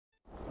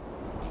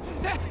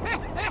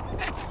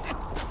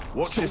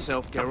Watch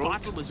yourself, The Geralt.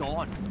 battle is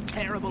on.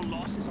 Terrible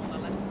losses on the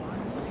left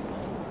flank.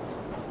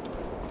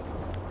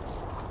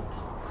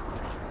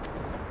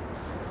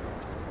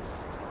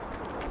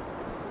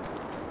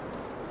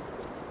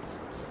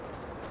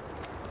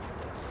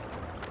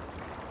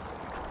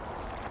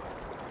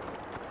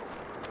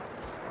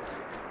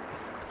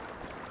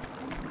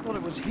 Well,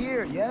 it was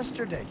here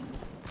yesterday.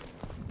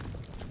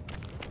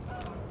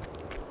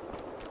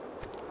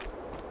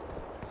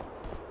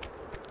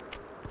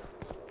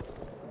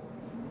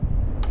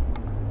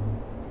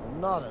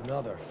 Not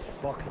another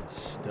fucking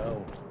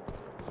stone.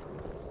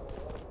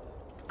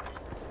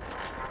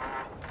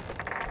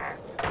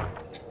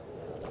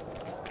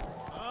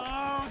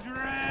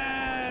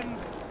 Odrin!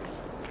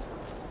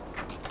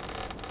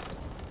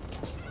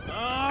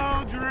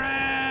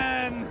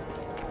 Odrin!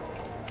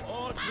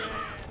 Odrin!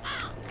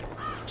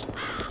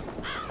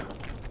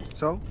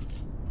 So?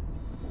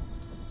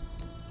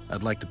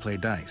 I'd like to play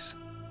dice.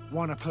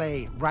 Wanna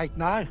play right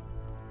now?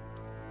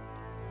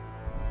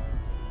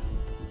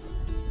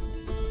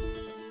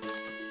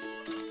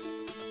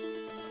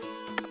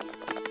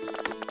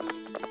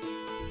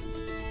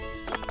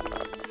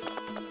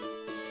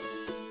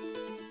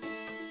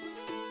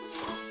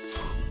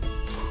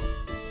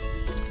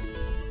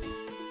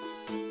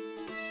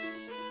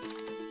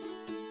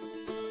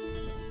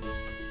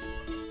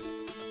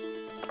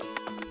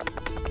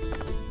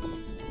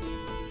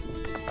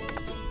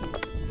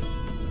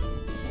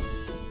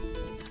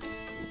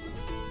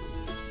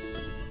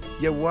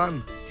 You won.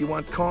 Do you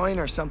want coin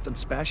or something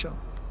special?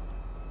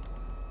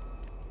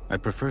 I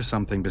prefer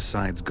something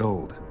besides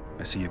gold.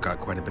 I see you've got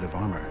quite a bit of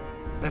armor.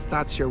 If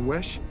that's your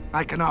wish,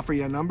 I can offer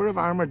you a number of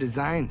armor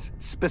designs,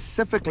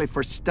 specifically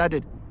for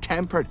studded,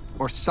 tempered,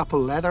 or supple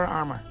leather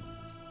armor.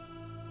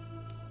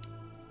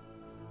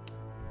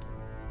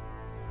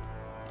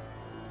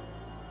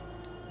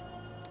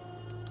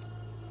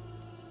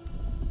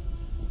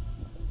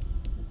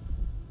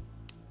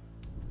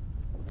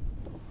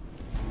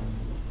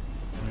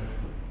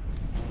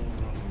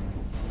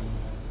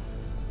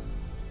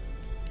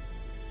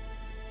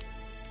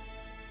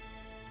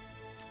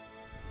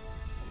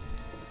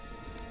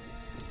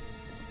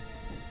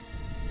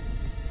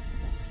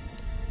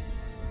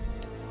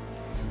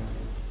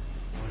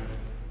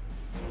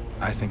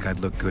 I think I'd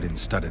look good in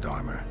studded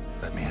armor.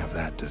 Let me have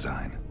that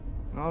design.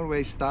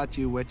 Always thought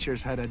you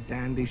Witchers had a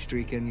dandy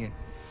streak in you.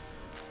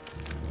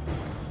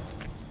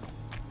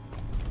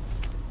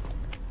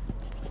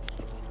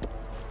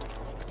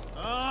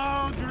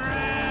 Odrin!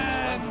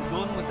 I'm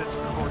done with this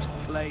cursed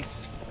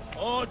place.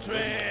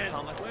 Odrin!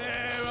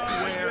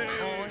 Where are you?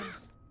 Coins.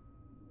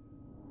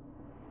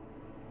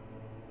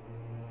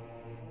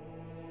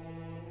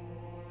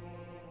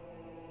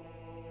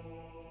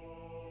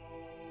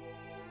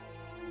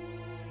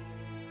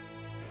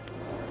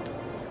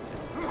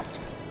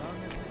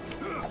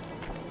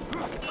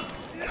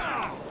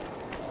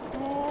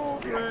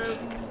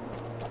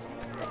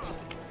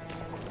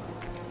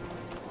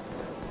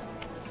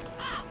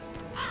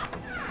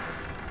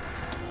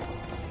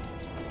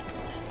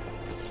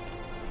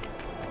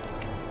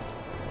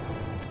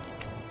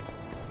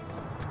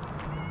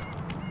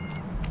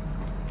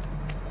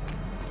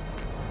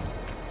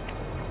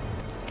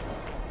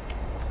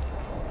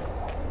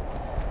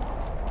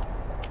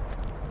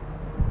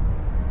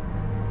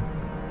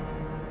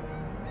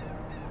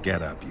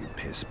 Get up, you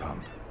piss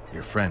pump.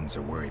 Your friends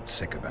are worried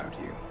sick about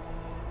you.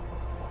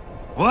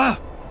 What?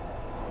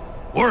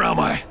 Where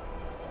am I?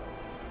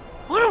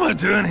 What am I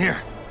doing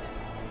here?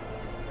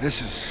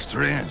 This is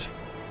strange.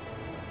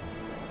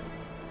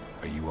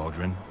 Are you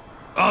Aldrin?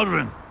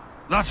 Aldrin,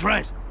 that's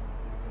right.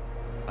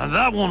 And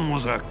that one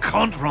was a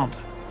cunt runt.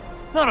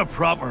 Not a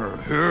proper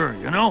her,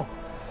 you know?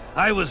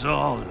 I was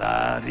all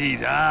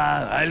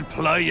la-dee-da, I'll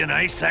plow you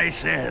nice, I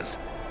says.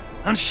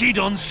 And she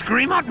done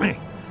scream at me,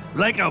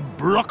 like a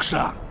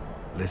bruxa.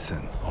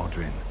 Listen,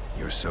 Aldrin,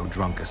 you're so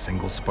drunk a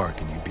single spark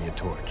and you'd be a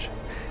torch.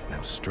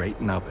 Now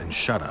straighten up and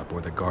shut up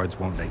or the guards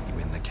won't let you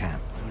in the camp.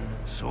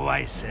 So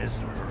I says,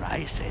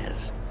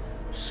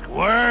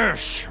 square,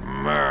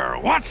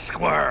 schmer, what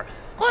square?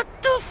 What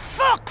the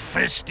fuck,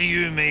 fish, do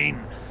you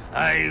mean?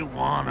 I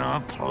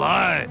wanna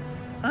plow.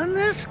 And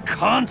this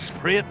cunt's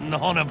prating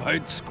on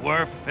about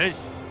square fish.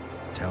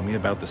 Tell me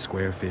about the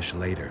square fish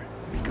later.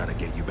 We gotta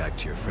get you back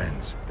to your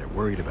friends. They're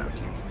worried about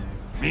you.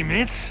 Me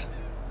mates?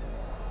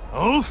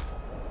 Ulf?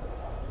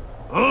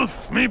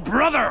 Ulf, me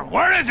brother,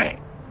 where is he?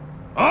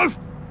 Ulf?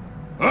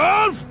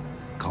 Ulf?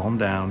 Calm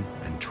down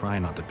and try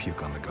not to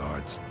puke on the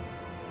guards.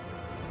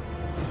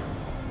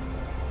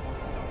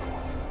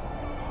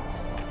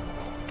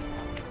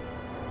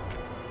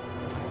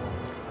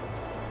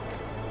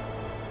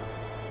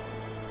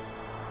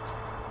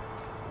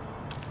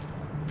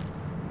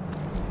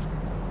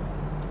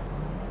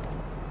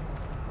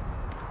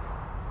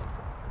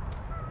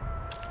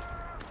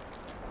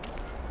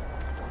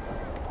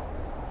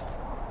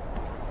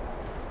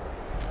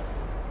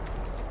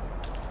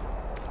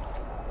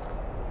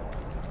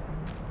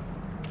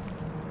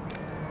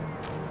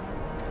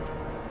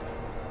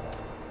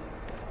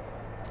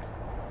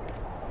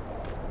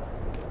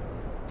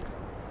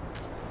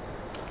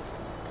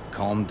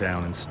 calm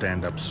down and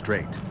stand up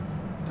straight.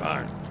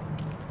 Turn.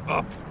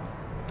 Up.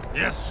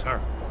 Yes, sir.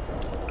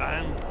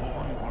 I'm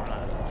going where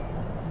I'm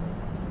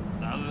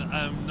going.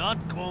 I'm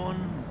not going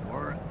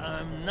where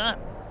I'm not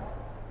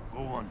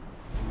going.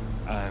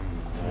 I'm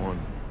going.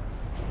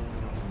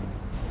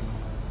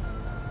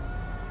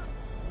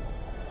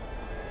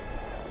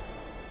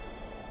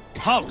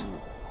 Halt!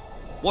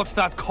 What's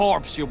that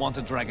corpse you want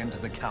to drag into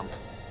the camp?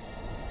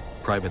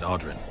 Private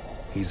Audrin.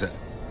 He's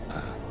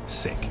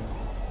sick.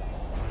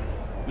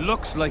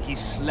 Looks like he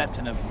slept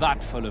in a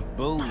vat full of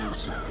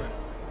booze.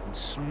 And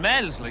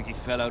smells like he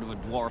fell out of a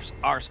dwarf's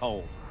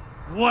arsehole.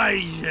 Why,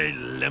 you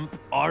limp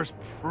arse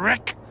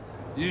prick?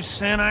 You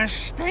saying I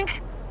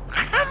stink?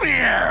 Come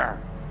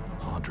here!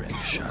 Audrin,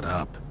 shut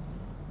up.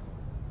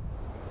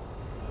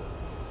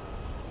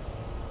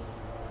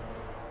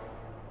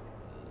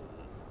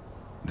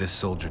 This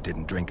soldier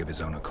didn't drink of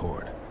his own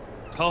accord.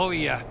 Oh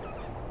yeah.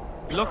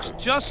 Looks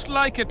just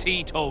like a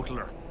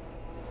teetotaler.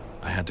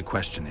 I had to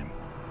question him.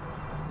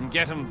 And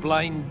get him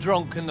blind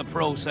drunk in the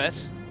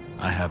process.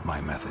 I have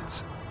my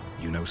methods.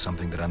 You know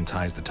something that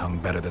unties the tongue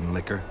better than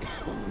liquor?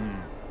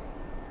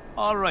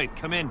 All right,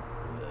 come in.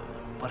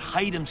 But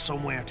hide him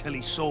somewhere till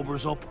he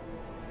sobers up.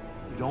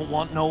 We don't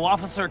want no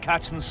officer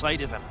catching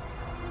sight of him.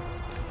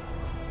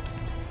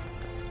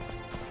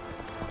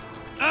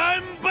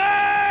 I'm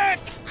back!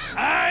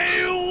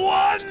 I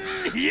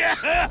won!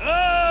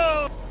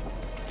 Yeah!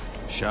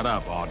 Shut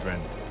up, Audrin.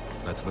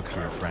 Let's look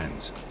for your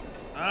friends.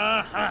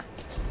 Uh-huh.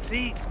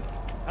 See,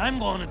 I'm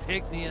going to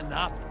take me a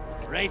nap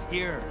right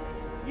here.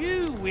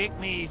 You wake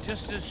me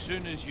just as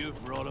soon as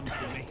you've brought him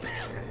to me.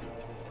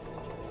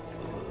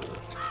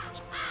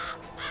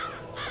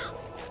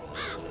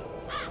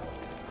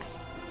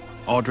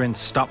 Audrin,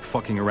 stop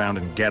fucking around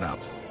and get up.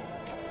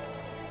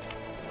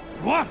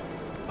 What?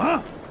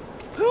 Huh?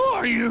 Who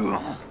are you?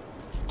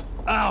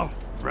 Oh,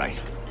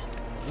 right.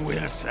 Wait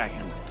a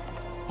second.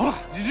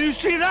 Oh, did you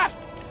see that?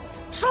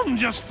 Something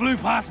just flew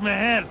past my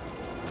head.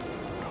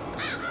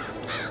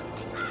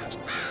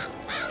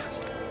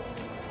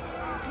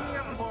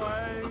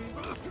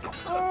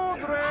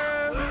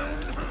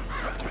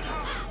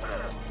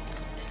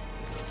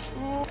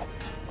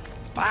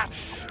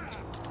 Bats!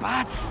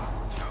 Bats!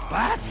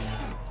 Bats!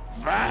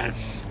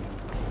 Bats!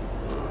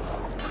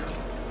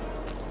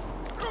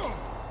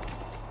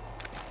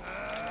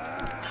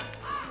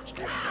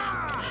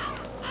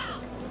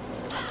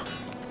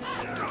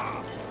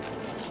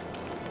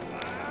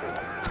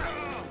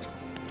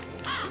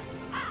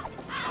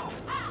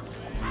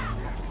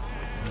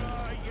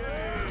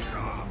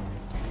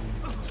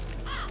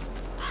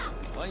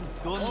 I'm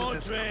done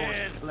with this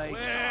cursed place.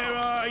 Where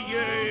are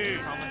you?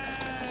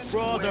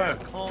 Brother,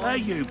 how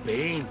you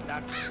been?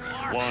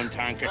 One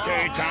tanker,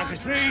 two tankers,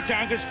 three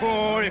tankers,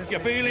 four. If you're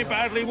feeling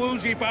badly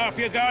woozy, barf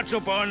your guts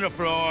up on the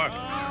floor.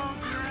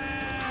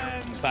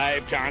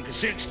 5 tankers,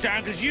 6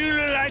 tankers, you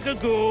look like a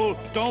ghoul.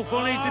 Don't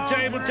fall into the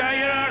table, tie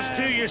your arse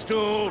to your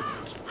stool.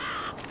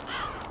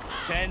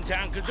 10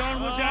 tankers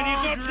onwards and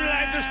your guts are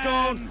like a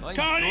stone.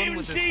 Can't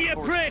even see you,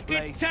 prick.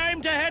 It's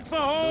time to head for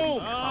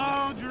home.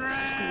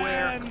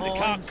 Square The coins.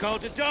 cock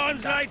calls at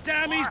dawn's like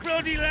damn, he's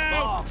bloody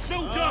loud. Suit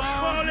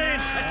up, fall in,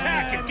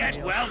 attack and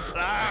get well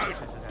plowed.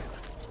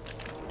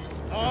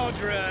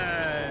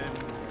 Audrin!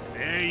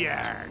 There you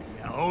are,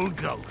 you old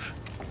goat.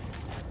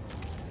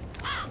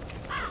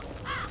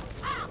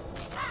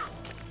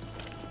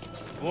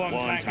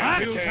 One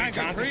tanker, two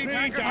tankers, three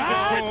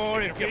tankers,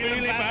 four. If you're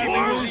feeling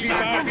badly woozy,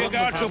 barf your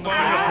guts up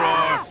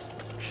on the floor.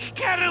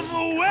 Get him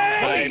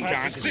away! 5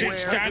 tankers,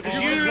 6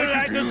 tankers, you look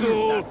like a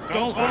ghoul.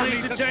 Don't fall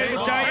into the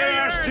table, tie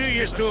your arse to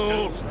your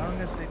stool.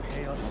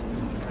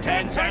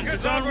 10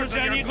 tankers onwards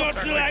and your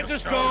guts are like a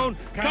stone.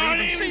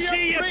 Can't even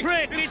see you,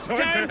 prick. It's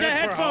time to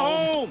head for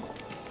home.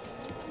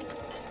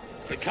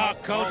 The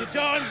cock calls at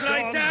dawn's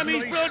like damn,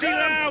 he's bloody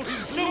loud.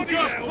 Suit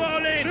up,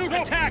 fall in,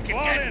 attack and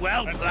get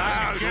well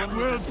plowed.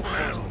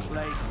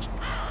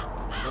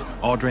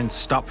 Audrin,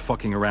 stop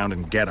fucking around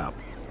and get up.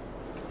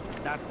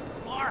 That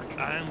bark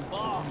I'm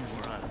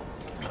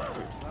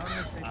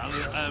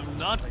I'm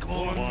not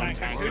going. 1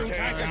 tanker, 2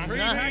 tankers, 3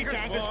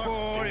 tankers,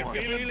 4. If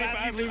you're feeling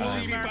badly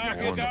woozy,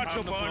 barf your guts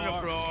up on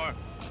the floor.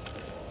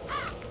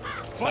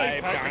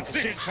 5 tankers,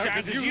 6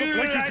 tankers, you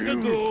look like a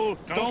ghoul.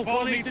 Don't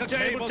fall into the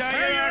table,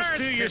 tie your arse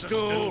to your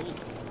stool.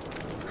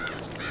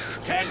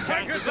 10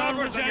 tankers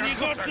onwards and your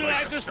guts are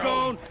like a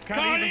stone.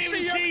 Can't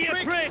even see you,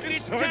 prick.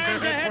 It's time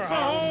to head for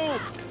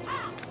home.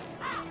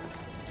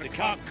 The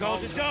cock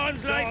calls at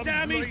dawn's like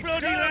damn, he's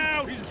bloody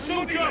loud.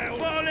 Suit up,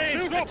 fall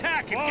in,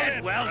 attack and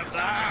get well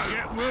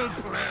plowed.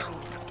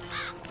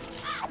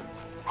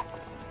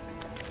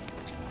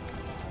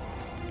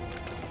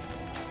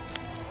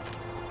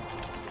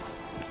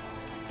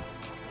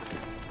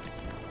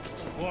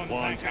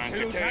 One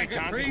tanker, 2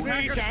 tankers,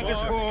 3 tankers,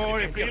 4.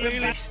 If you're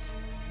feeling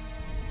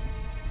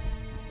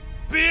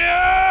Beer!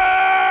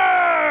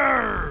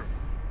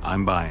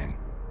 I'm buying.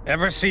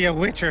 Ever see a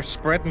witcher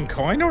spreading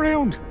coin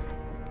around?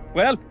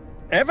 Well,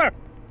 ever.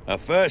 a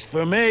first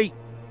for me.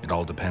 It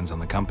all depends on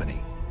the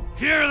company.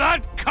 Hear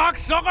that,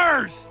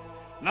 cocksuckers?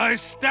 Now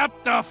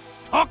step the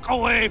fuck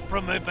away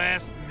from my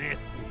best mate.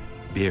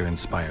 Beer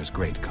inspires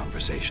great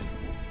conversation.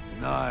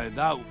 No,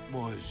 that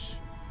was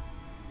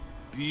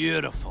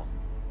beautiful,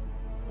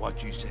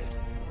 what you said.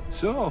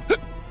 So,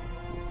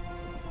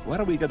 what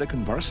are we going to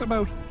converse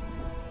about?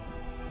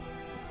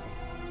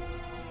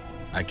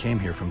 I came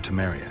here from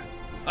Temeria.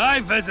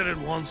 I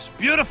visited once.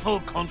 Beautiful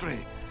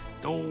country.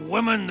 The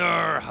women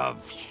there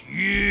have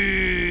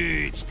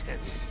huge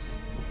tits.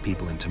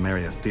 People in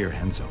Temeria fear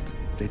Henselt.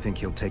 They think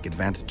he'll take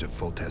advantage of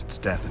Foltest's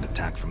death and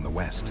attack from the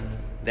west.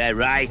 They're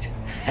right.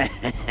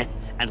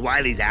 And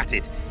while he's at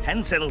it,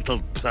 Henselt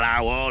will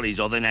plough all his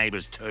other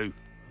neighbours too.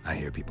 I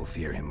hear people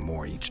fear him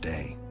more each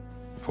day.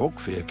 Folk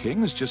fear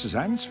kings just as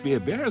ants fear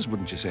bears,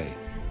 wouldn't you say?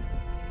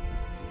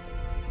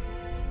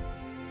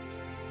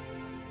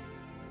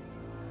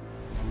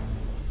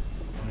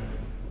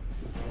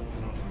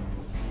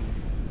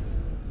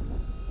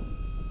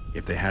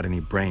 If they had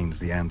any brains,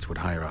 the ants would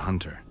hire a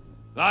hunter.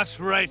 That's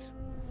right.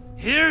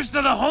 Here's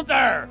to the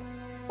hunter!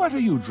 What are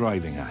you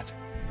driving at?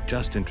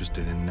 Just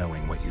interested in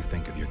knowing what you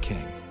think of your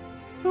king.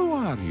 Who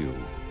are you?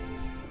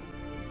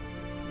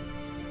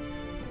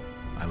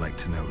 I like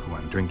to know who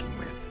I'm drinking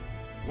with.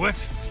 With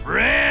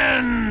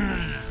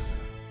friends!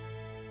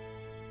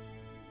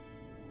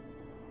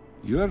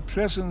 Your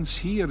presence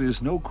here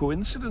is no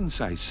coincidence,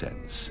 I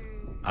sense.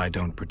 I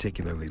don't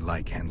particularly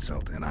like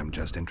Henselt, and I'm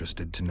just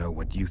interested to know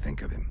what you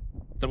think of him.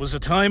 There was a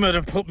time I'd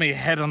have put me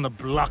head on the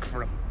block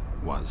for him.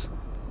 Was.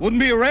 Wouldn't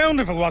be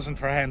around if it wasn't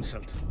for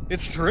Henselt.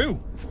 It's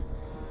true.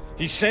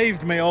 He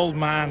saved my old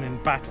man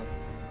in battle.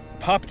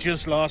 Pop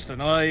just lost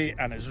an eye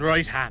and his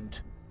right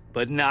hand.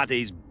 But not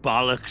his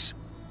bollocks.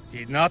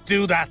 He'd not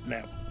do that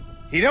now.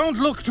 He don't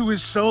look to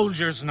his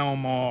soldiers no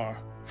more.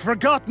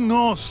 Forgotten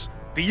us,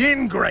 the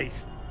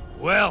ingrate.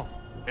 Well,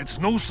 it's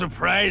no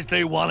surprise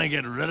they want to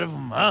get rid of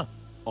him, huh?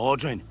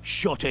 Audrin,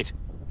 shut it.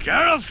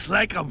 Geralt's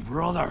like a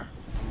brother.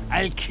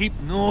 I'll keep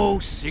no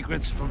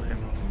secrets from him.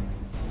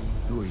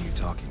 Who are you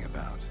talking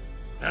about?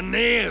 A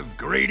knave,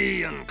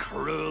 greedy and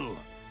cruel.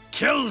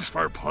 Kills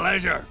for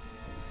pleasure.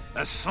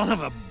 A son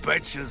of a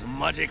bitch's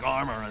magic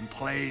armor and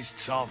plays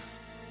tough.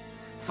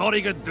 Thought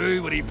he could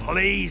do what he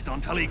pleased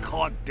until he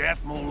caught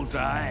Deathmold's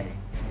eye.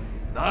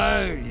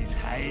 Now he's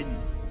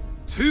hiding.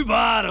 Too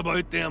bad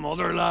about them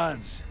other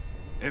lads.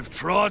 If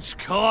Trott's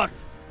caught,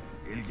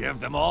 he'll give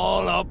them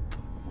all up.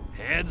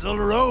 Heads'll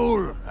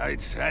roll, I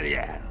tell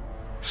ya.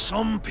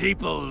 Some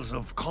peoples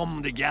have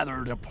come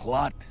together to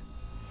plot.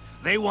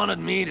 They wanted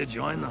me to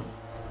join them,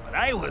 but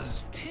I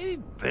was too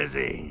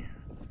busy.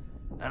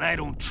 And I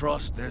don't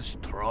trust this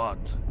Trott.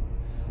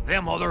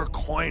 Them other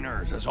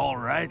coiners is all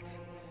right,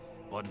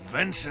 but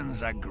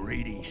Vincent's a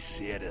greedy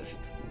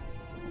sadist.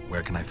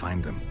 Where can I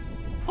find them?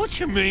 What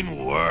you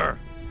mean, where?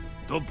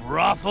 The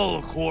brothel,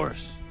 of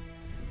course.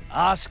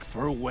 Ask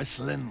for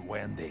Whistling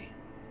Wendy.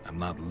 I'm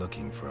not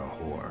looking for a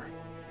whore.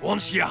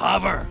 Once you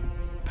have her,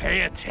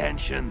 pay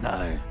attention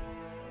now.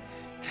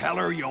 Tell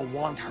her you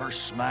want her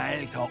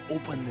smile to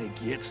open the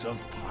gates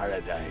of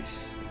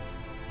paradise.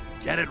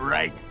 Get it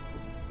right.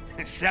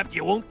 Except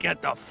you won't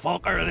get the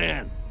fucker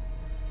then.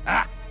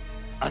 Ah,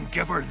 and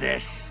give her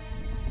this.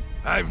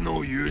 I've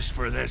no use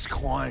for this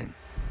coin.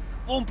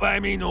 Won't buy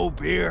me no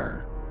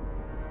beer.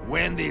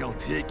 Wendy'll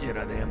take you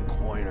to them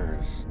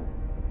coiners.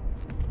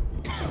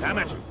 Damn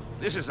it!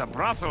 This is a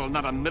brothel,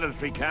 not a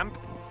military camp.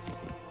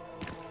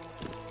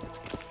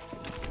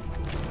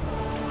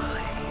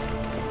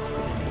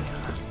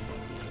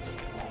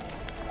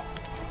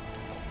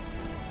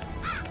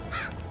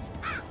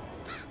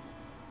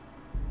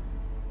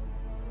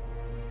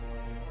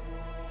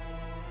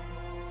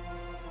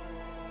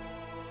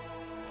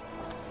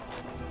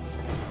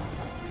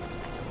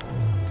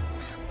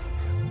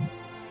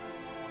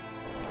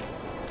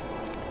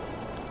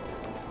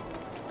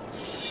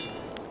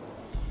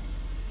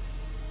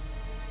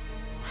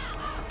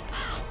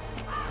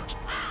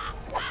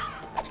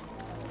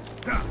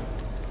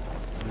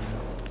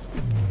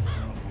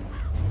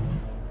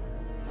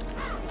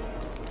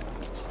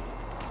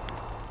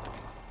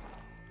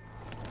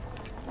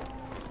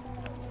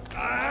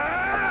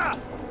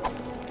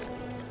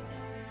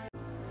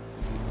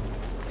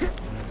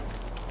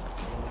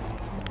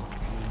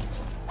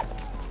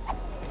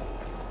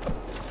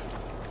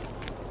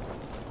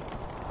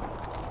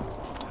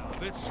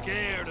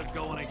 Scared of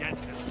going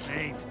against the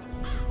Saint.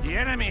 The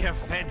enemy have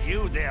fed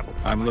you their...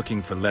 I'm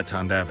looking for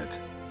Letton David,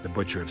 the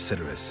Butcher of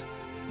Cidaris.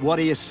 What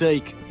do you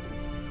seek?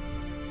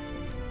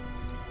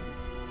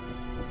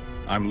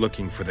 I'm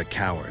looking for the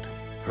coward.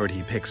 Heard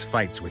he picks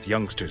fights with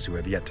youngsters who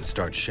have yet to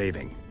start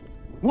shaving.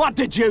 What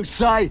did you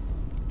say?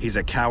 He's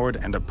a coward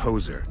and a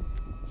poser.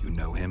 You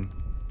know him?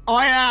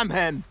 I am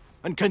him,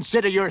 and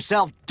consider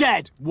yourself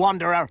dead,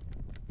 wanderer.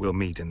 We'll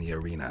meet in the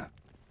arena.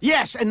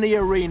 Yes, in the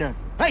arena.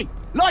 Hey,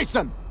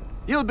 Lyson!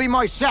 You'll be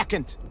my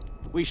second.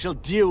 We shall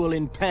duel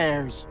in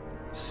pairs.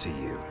 See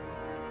you.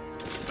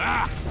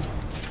 Ah!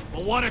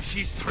 But what if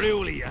she's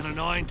truly an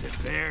anointed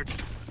virgin?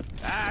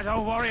 Ah,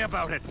 don't worry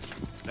about it.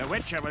 The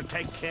Witcher will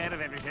take care of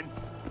everything.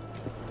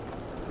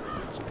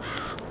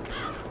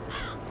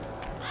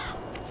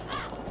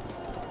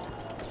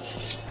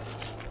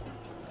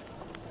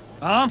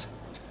 And?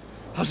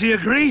 Has he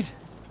agreed?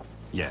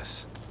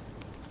 Yes.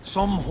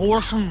 Some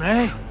whoreson,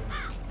 eh?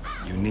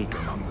 Unique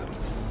among them.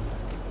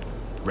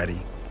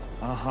 Ready?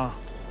 Uh-huh.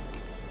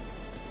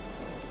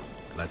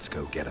 Let's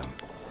go get him.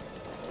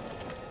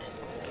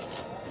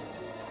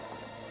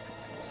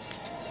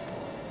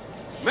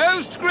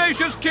 Most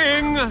gracious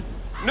king,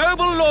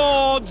 noble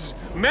lords,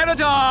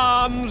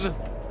 men-at-arms,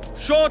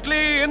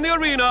 shortly in the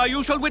arena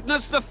you shall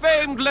witness the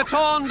famed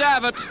Letond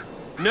Abbot,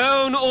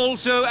 known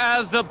also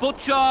as the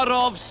Butcher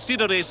of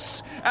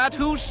Cidaris, at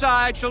whose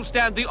side shall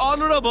stand the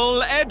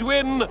Honourable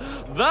Edwin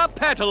the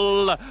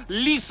Petal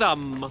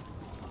Lysam.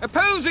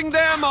 Opposing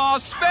them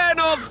are Sven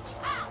of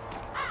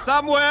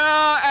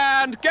Somewhere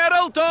and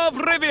Geralt of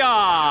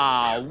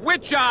Rivia,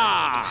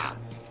 Witcher.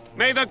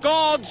 May the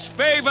gods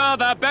favor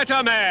the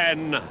better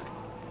men.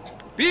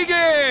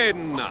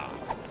 Begin!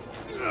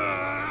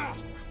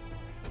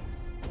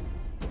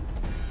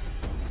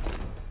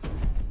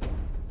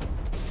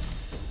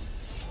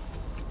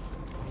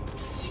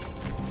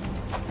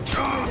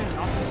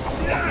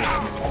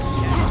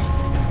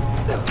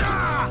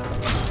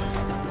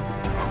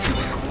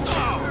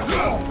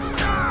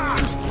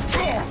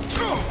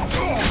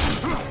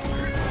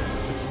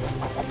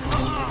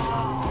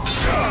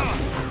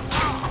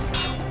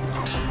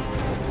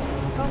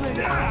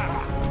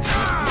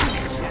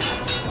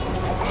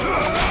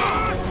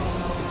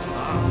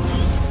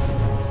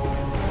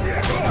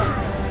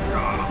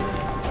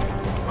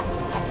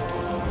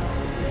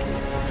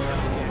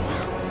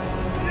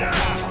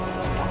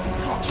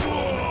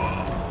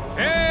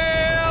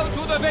 Hail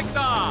to the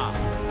victor!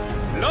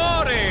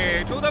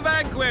 Glory to the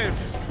vanquished!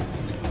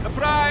 The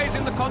prize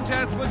in the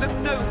contest was a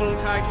noble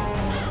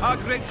title. Our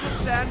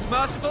gracious and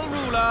merciful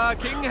ruler,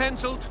 King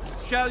Henselt,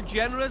 shall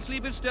generously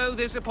bestow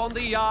this upon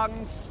the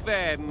young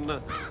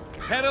Sven.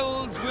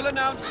 Heralds will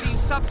announce the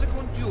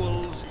subsequent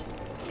duels.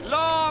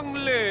 Long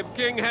live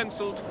King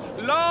Henselt!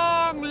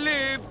 Long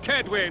live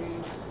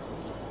Kaedweni!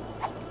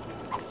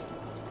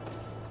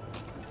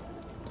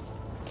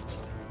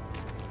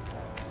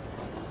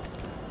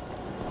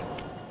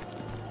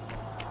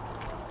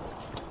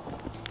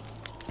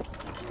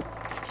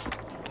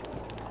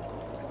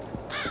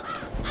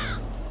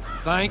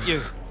 Thank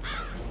you.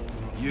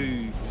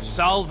 You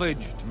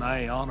salvaged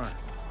my honor.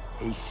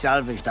 He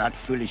salvaged that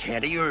foolish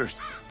head of yours.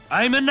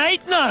 I'm a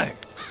knight now.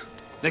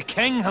 The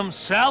king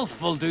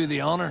himself will do the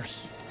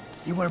honors.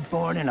 You were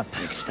born in a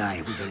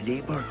pigsty where the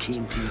labour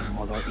came to your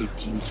mother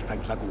 18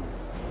 springs ago.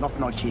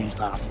 Nothing will change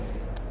that.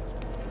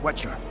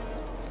 Witcher,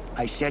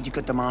 I said you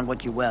could demand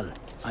what you will,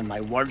 and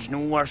my word's no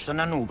worse than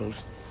a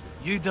noble's.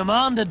 You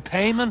demanded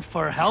payment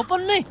for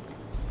helping me?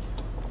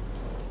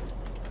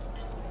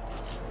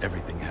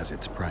 Everything has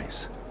its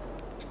price.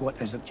 What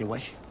is it you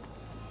wish?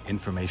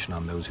 Information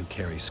on those who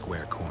carry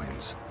square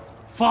coins.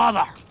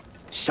 Father!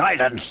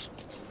 Silence!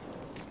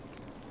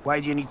 Why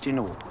do you need to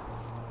know?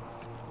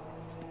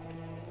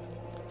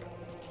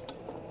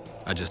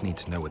 I just need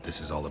to know what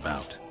this is all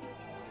about.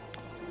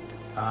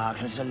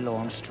 It's a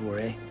long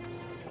story.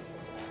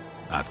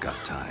 I've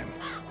got time.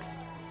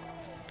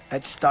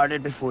 It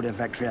started before the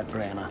victory at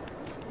Brenna,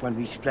 when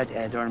we split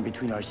Edirn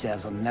between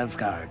ourselves and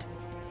Nilfgaard.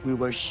 We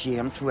were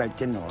shamed throughout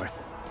the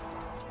north.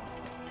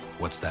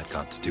 What's that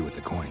got to do with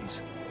the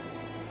coins?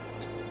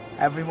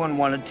 Everyone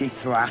wanted to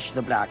thrash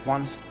the Black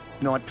Ones,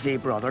 not play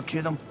brother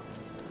to them.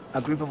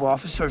 A group of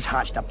officers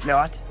hatched a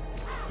plot.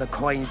 The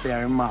coins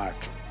their mark.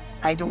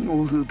 I don't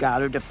know who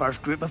gathered the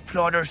first group of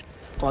plotters,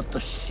 but the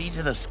seeds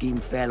of the scheme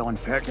fell on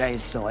fertile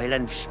soil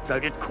and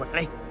sprouted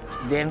quickly.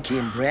 Then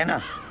came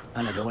Brenna,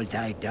 and it all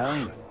died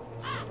down.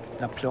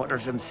 The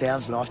plotters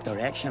themselves lost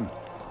direction,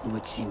 though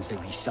it seems they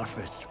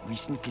resurfaced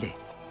recently.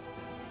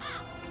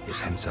 Is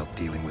Henselt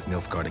dealing with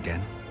Nilfgaard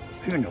again?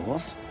 Who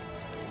knows?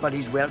 But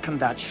he's welcomed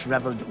that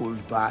shriveled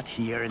old bat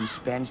here and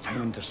spends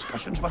time in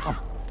discussions with him.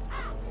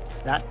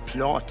 That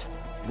plot,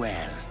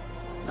 well,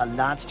 the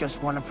lads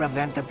just want to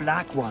prevent the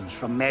Black Ones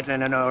from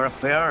meddling in our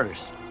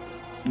affairs.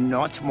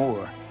 Not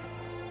more.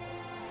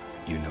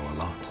 You know a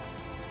lot.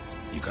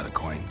 You got a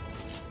coin?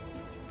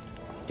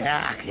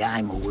 Yeah,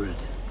 I'm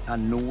old,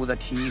 and know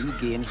that he who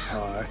gains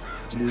power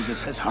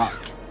loses his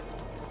heart.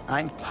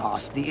 I'm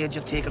past the age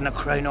of taking the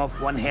crown off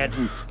one head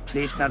and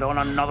placing it on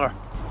another.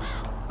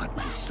 But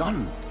my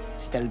son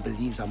still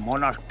believes a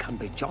monarch can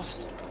be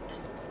just.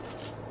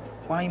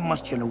 Why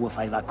must you know if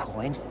I've a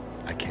coin?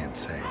 I can't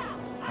say.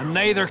 And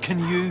neither can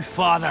you,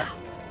 father.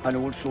 An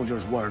old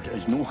soldier's word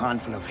is no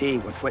handful of hay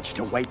with which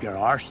to wipe your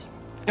arse.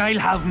 I'll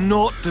have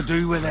naught to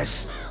do with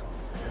this.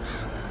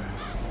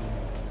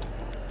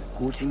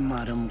 Go to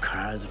Madame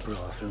Carr's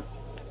brothel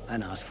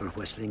and ask for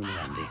Whistling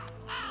Wendy.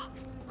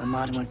 The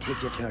madam will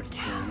take you to her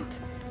tent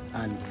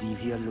and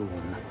leave you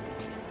alone.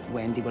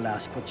 Wendy will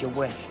ask what you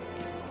wish.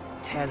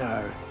 Tell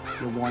her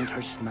you want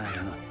her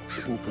smile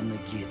to open the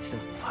gates of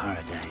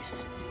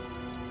paradise.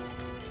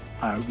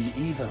 Are we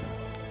even?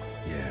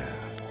 Yeah.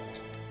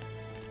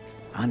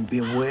 And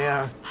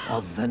beware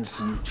of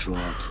Vincent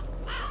Trott.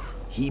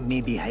 He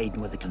may be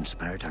hiding with the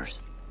conspirators.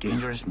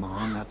 Dangerous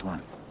man, that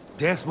one.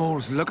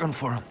 Deathmole's looking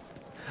for him.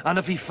 And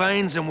if he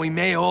finds him, we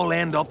may all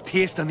end up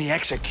tasting the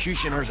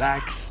executioner's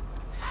axe.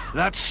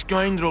 That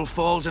scoundrel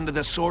falls into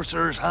the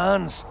sorcerer's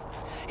hands.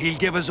 He'll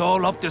give us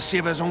all up to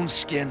save his own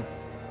skin.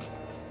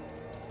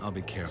 I'll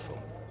be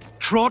careful.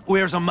 Trot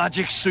wears a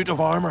magic suit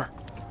of armor.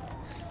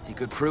 He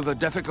could prove a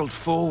difficult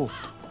foe,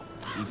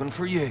 even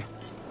for you.